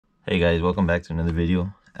Hey guys, welcome back to another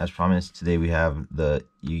video. As promised, today we have the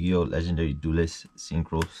Yu-Gi-Oh! Legendary Duelist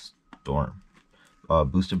Synchro Storm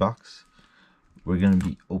booster box. We're going to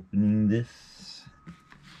be opening this,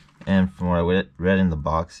 and from what I read in the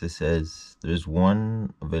box, it says there's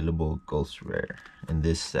one available ghost rare in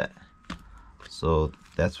this set. So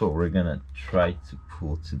that's what we're going to try to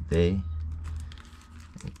pull today.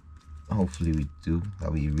 Hopefully we do.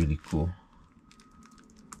 That'll be really cool.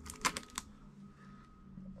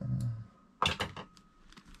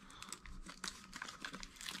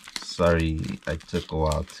 Sorry, I took a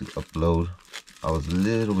while to upload. I was a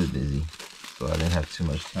little bit busy, so I didn't have too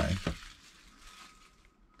much time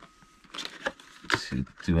to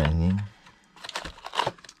do anything.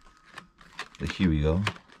 But here we go.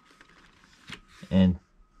 And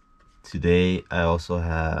today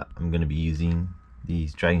I'm gonna be using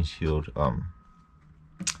these Dragon Shield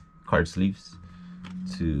card sleeves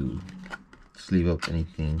to sleeve up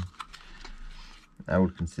anything I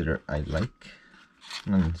would consider I like.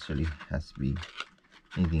 Not necessarily has to be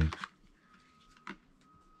anything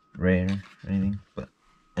rare or anything, but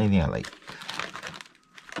anything I like.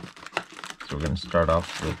 So we're gonna start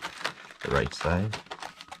off with the right side.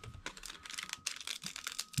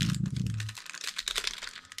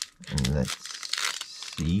 And let's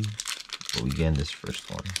see what we get in this first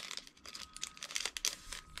one.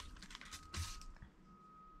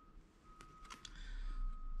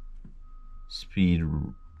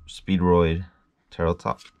 Speedroid Turtle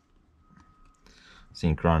Top,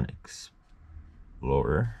 Synchron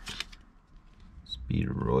Explorer,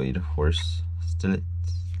 Speedroid Horse Stillet,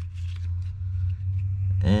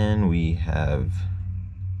 and we have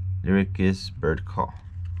Lyricus Bird Call,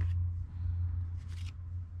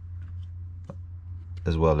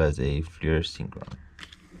 as well as a Fleur Synchron.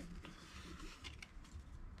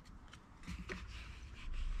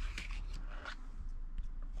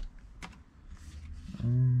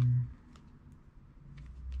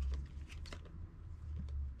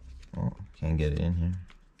 Oh, can't get it in here.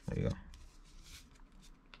 There you go.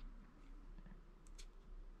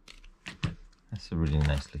 That's a really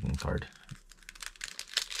nice looking card.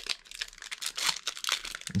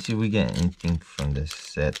 Let's see if we get anything from this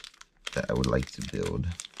set that I would like to build.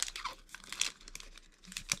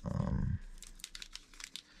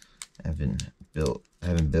 I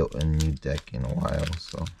haven't built a new deck in a while,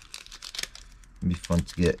 so it'd be fun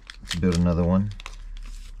to build another one.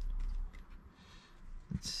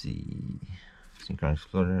 Let's see. Synchron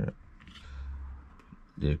Explorer,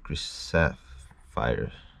 Lyricus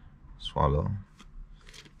Sapphire Swallow.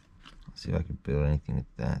 Let's see if I can build anything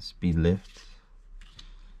with that. Speed Lift,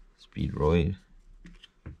 Speedroid,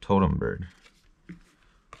 Totem Bird.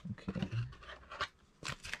 Okay.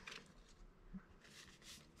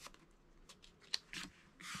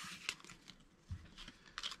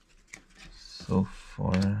 So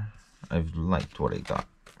far, I've liked what I got.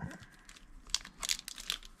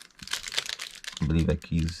 I believe I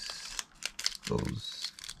could use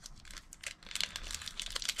those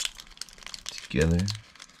together.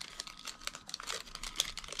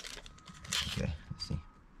 Okay, let's see.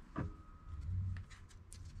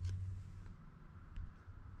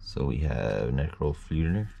 So we have Necro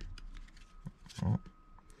Fleur,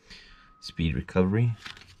 Speed Recovery,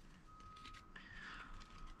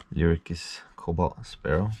 Lyricus Cobalt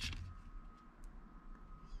Sparrow,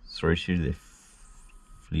 Sorcerer de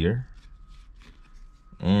Fleur,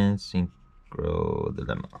 and Synchro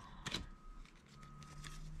Dilemma.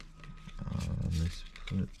 Let's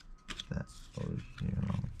put that over here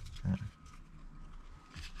along with that.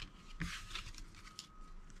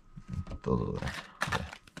 And todo there. Okay.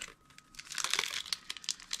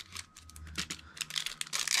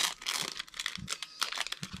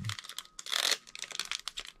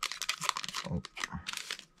 Oh.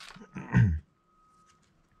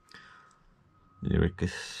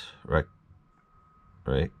 Lyricus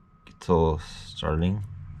Recto Starling,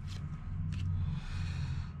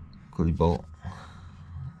 Bolt,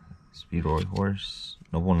 Speedroid Horse,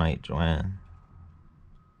 Noble Knight Joanne.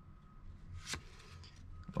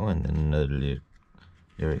 Oh, and then another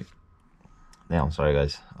lyric. Damn, sorry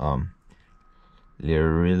guys.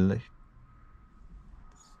 Lyric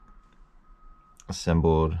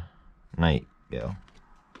Assembled Nightingale.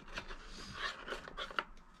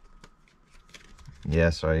 Yeah,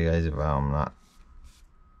 sorry guys if I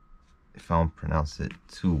don't pronounce it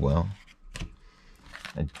too well.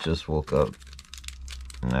 I just woke up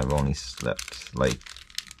and I've only slept like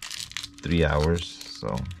 3 hours,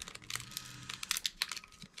 so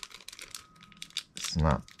it's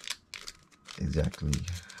not exactly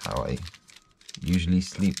how I usually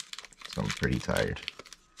sleep, so I'm pretty tired.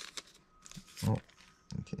 Oh,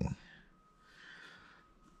 Okay.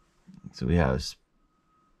 So we have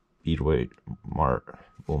Speedway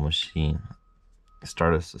Marble Machine,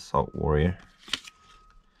 Stardust Assault Warrior,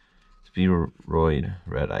 Speedroid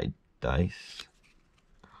Red Eye Dice,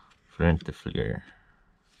 Flint the Fleer,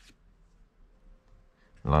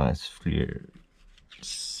 Lance Fleer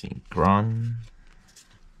Synchron,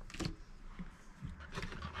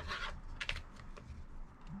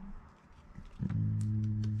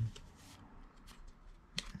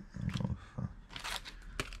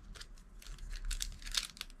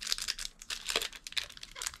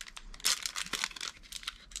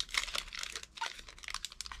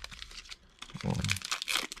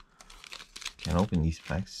 can't open these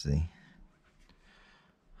packs. See,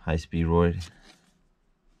 High Speed Roid,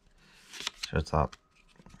 Shut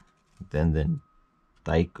then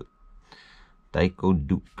Daiko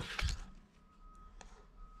Duke,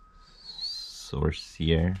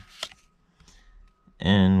 Sorcier,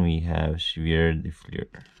 and we have Chevalier de Fleur.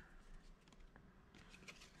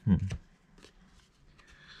 I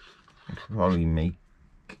could probably make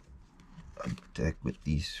a deck with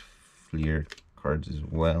these Fleur cards as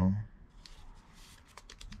well.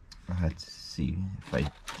 I'll have to see if I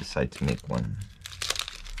decide to make one.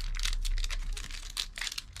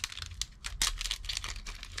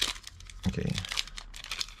 Okay.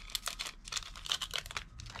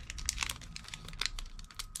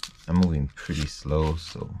 I'm moving pretty slow,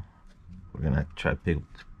 so we're gonna try to pick up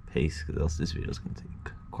the pace, because else this video is gonna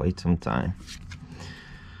take quite some time.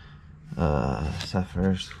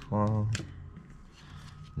 Sapphire Swallow,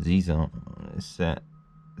 Z-Zone is set,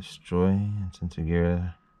 destroy, and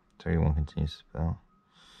Centigrera, target one continuous spell.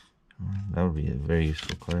 That would be a very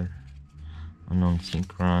useful card. Unknown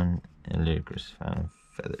Synchron and Ludicrous Phantom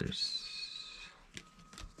Feathers.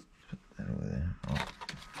 Put that over there.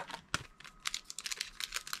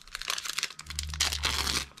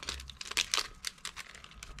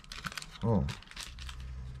 Oh.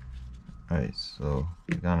 Alright, so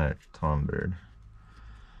we got our Tom Bird.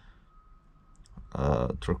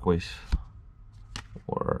 Turquoise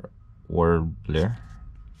Warbler.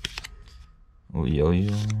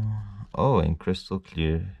 Yo-Yo. Oh, and Crystal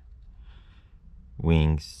Clear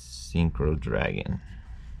Wings Synchro Dragon.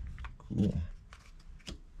 Cool.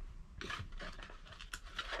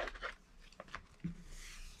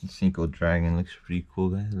 The Synchro Dragon looks pretty cool,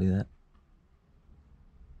 guys. Look at that.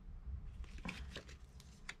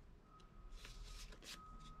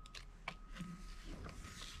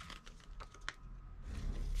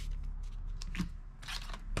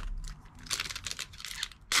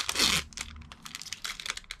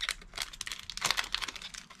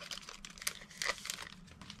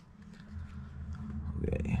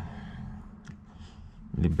 Okay.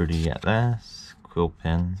 Liberty at Last, Quill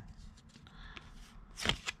Pen,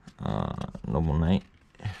 Noble Knight,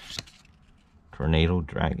 Tornado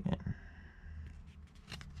Dragon,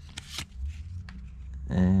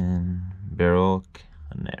 and Barrel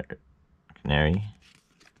Canary.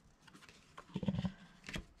 Yeah.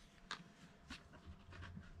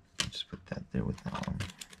 Just put that there with that one.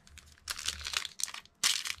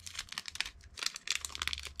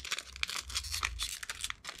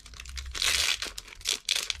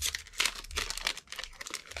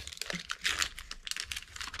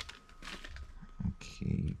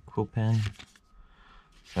 Quill Pen,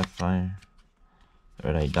 Sapphire,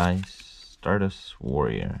 Red Eye Dice, Stardust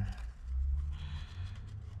Warrior.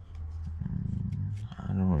 I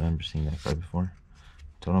don't remember seeing that card before.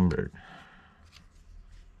 Totem Bird.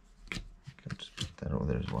 I'll just put that over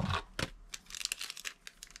there as well.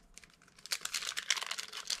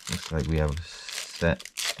 Looks like we have a set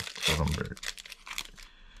of Totem Bird.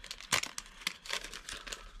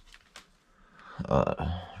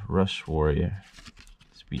 Rush Warrior,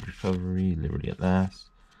 Speed Recovery, Liberty at Last,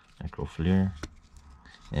 Necro Flare,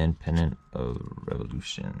 and Pennant of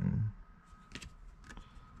Revolution.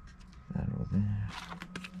 That over there.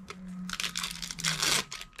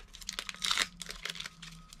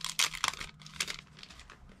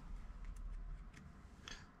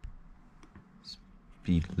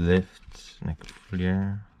 Speed Lift, Necro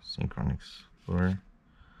Flare, Synchron Explorer,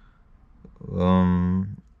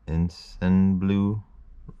 Incend Blue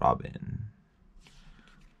Robin.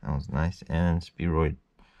 That was nice. And Speedroid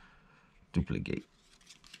Duplicate.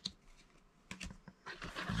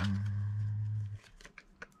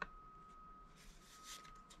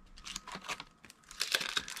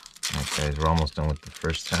 Alright guys, we're almost done with the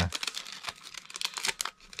first half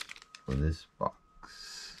for this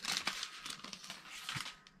box.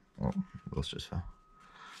 Oh, those just fell.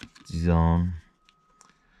 Zone.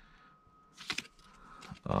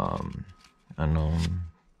 Unknown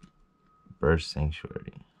Bird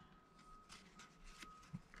Sanctuary,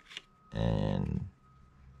 and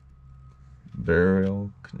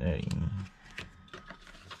Burial Canary.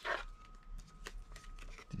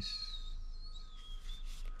 This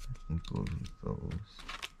I think goes with those.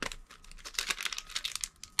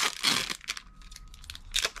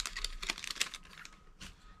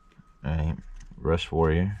 Alright, Rush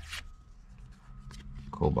Warrior,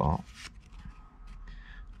 Cobalt,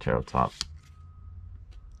 Tarot Top,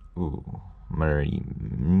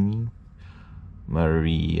 Marian,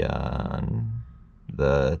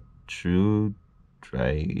 the True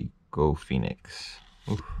Drago Phoenix,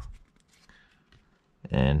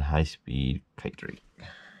 and High Speed Kite Drake.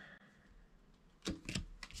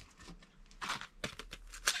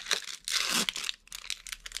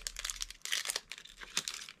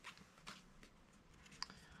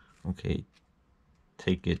 Okay,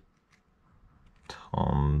 Take It,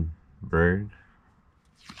 Tom Bird,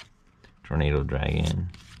 Tornado Dragon,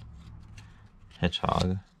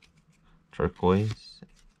 Hedgehog, Turquoise,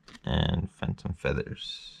 and Phantom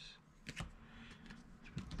Feathers.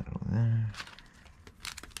 Put that over there.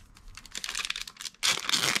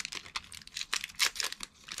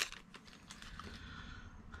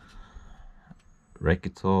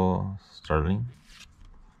 Rekito Starling,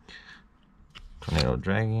 Tornado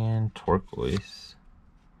Dragon, Turquoise,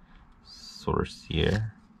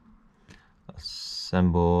 Sorcier,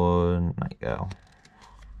 Assemble Night Owl.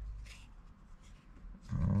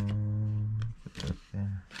 Put that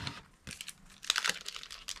there.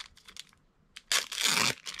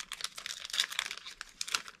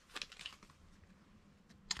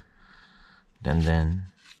 Then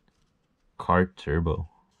Card Turbo,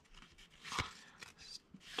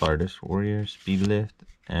 Stardust Warrior, Speed Lift,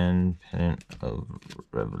 and Pennant of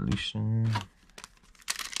Revolution.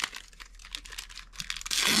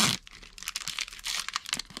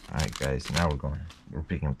 Alright guys, now we're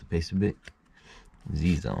picking up the pace a bit.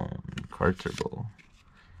 Z-Zone, Card Turbo,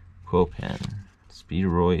 Quill Pen,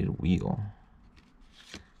 Speedroid Wheel,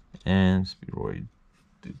 and Speedroid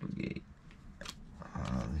Duplicate.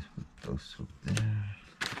 Let's put those up there.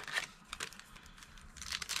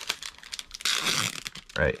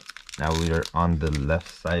 Right, now we are on the left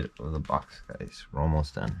side of the box, guys. We're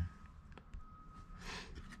almost done.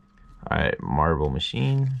 Alright, Marble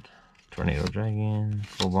Machine, Tornado Dragon,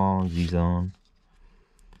 Cobalt, Z-Zone,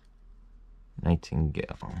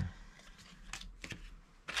 Nightingale.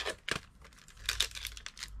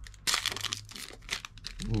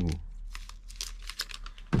 Ooh.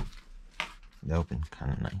 That opened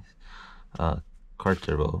kind of nice. Card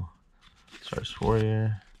Turbo, Stars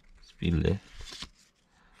Warrior, Speed Lift,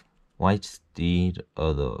 White Steed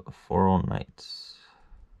of the 40 Knights.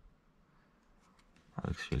 That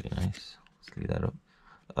looks really nice. Let's leave that up.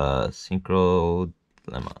 Synchro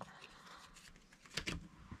Dilemma.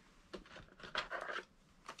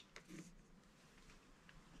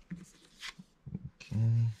 Okay.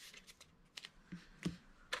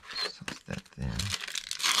 Toss that there.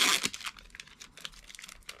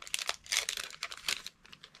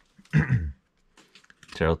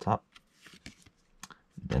 Tarot Top,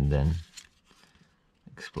 and then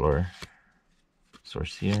Explorer,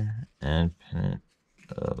 Sorcier, and Pennant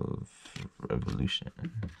of Revolution.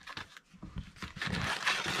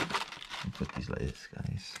 Put these like this,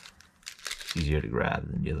 guys. It's easier to grab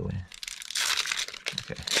than the other way.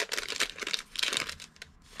 Okay.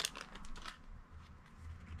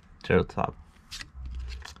 Tarot Top,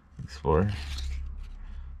 Explorer,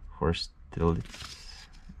 Horse Tillits,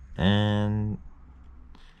 and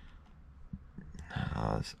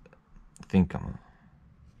I think I'm gonna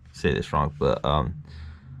say this wrong, but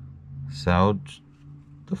Salge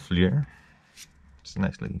the Fleur. It's a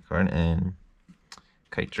nice looking card, and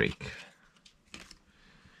Kite Drake.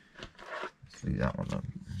 Let's leave that one up.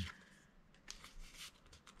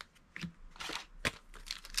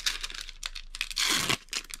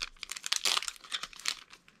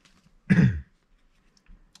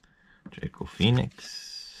 Draco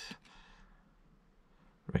Phoenix,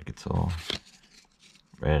 Rekito,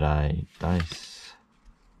 Red Eye Dice,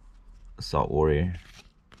 Assault Warrior,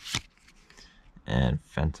 and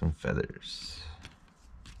Phantom Feathers.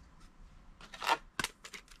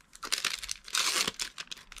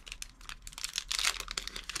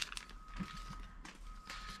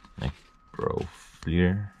 Necro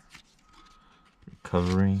Fleur,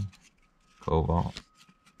 Recovery, Cobalt,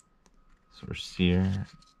 Sorcier,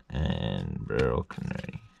 and Burial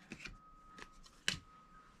Canary.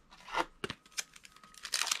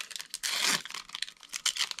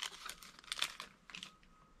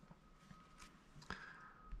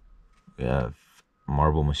 We have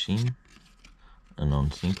Marble Machine, Unknown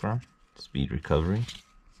Synchro, Speed Recovery,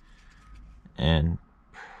 and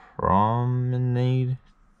Promenade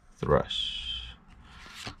Thrush.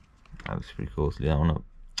 That looks pretty cool. So I don't know.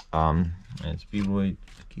 And Speedroid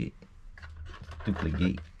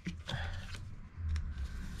Duplicate.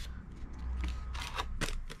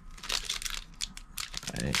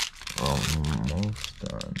 Alright, almost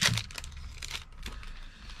done.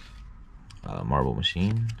 Marble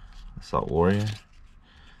Machine, Assault Warrior,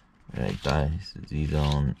 Red Dice,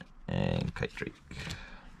 Z-Zone, and Kite Drake.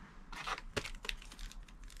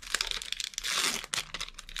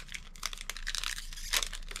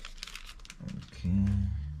 Okay.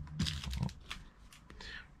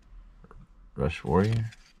 Rush Warrior,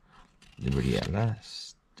 Liberty at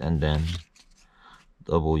Last, and then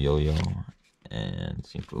Double Yo-Yo and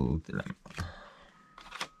Synchro Dilemma.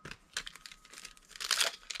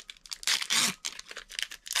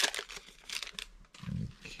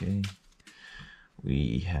 Okay,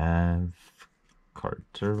 we have Card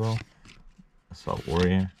Turbo, Assault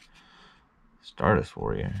Warrior, Stardust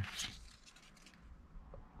Warrior,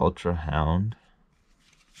 Ultra Hound,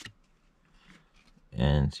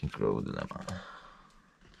 and Synchro Dilemma.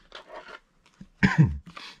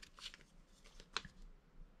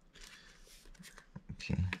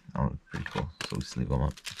 Okay, that one's pretty cool. So we sleeve them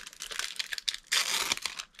up.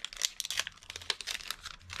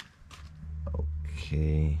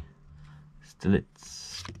 Okay,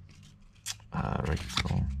 Stillits, right,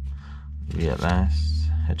 so we at last,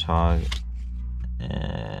 Hedgehog,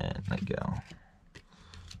 and Nightgale.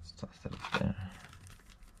 Let's toss that up there.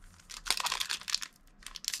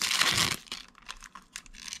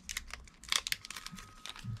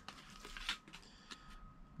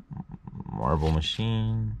 Marble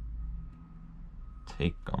Machine,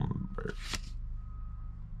 Takeumberg,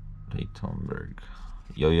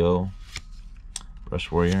 Yo-Yo, Rush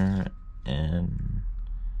Warrior, and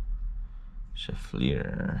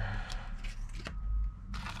Cheflier.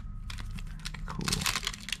 Cool.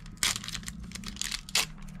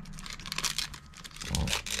 Oh,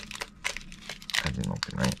 that didn't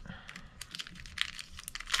open right.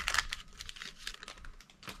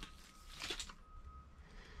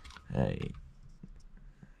 Hey,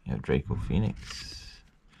 you have Draco Phoenix,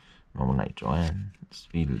 Normal Knight Joanne,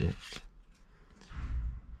 Speed Lift,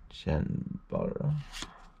 Shanbara,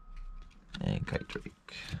 and Kite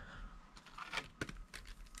Drake.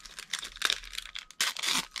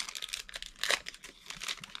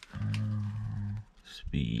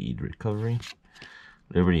 Speed Recovery,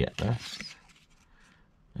 Liberty at Last,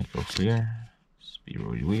 Micro Clear,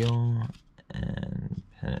 Speedroid Wheel, and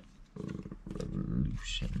Pennant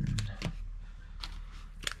Revolution.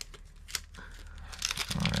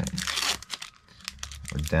 Alright,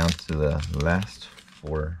 we're down to the last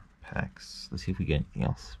 4 packs. Let's see if we get anything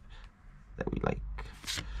else that we like.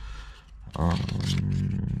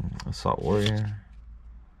 Assault Warrior.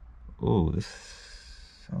 Oh, this,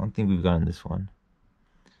 I don't think we've gotten this one.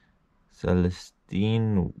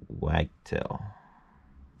 Celestine Wagtail.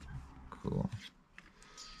 Cool.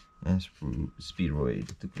 And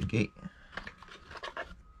Speedroid Duplicate.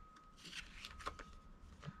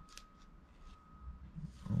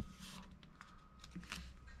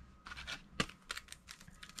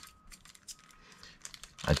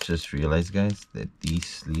 I just realized, guys, that these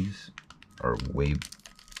sleeves are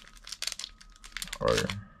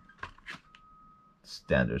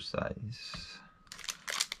standard size.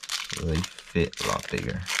 So they fit a lot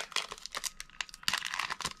bigger.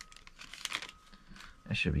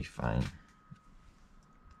 That should be fine.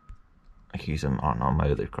 I can use them on all my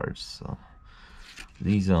other cards. So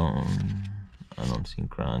these Unknown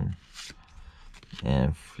Synchron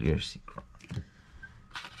and Fleer Synchron.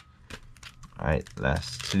 Alright,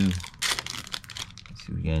 last 2. Let's see if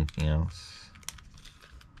we get anything else.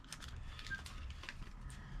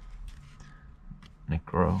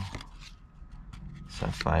 Necro,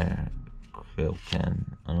 Sapphire,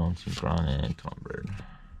 Quillken, Unknown Synchron, and Tombird.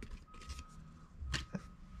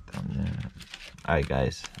 Down there. Alright,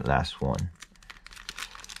 guys, last one.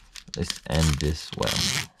 Let's end this well.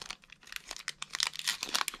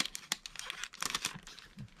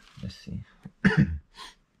 Let's see.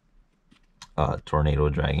 Tornado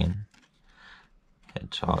Dragon,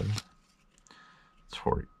 Hedgehog,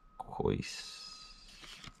 Turquoise,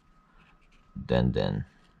 Den,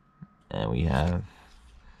 and we have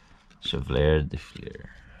Chevalier de Fleur.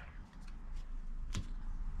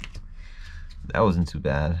 That wasn't too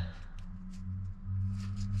bad.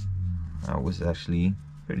 That was actually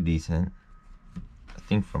pretty decent. I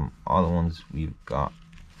think from all the ones we've got,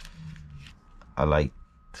 I liked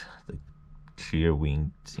the Clear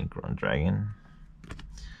Winged Synchron Dragon.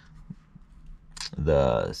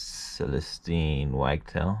 the Celestine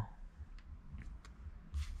Wagtail.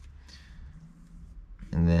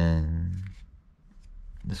 And then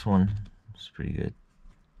this one is pretty good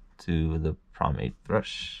to the Prom 8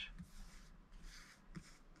 Thrush.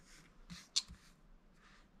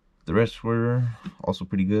 The rest were also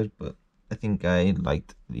pretty good, but I think I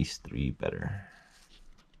liked these three better.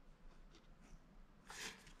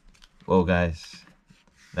 Well guys,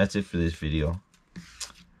 that's it for this video.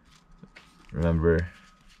 Remember,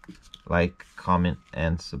 like, comment,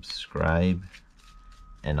 and subscribe,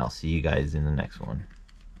 and I'll see you guys in the next one.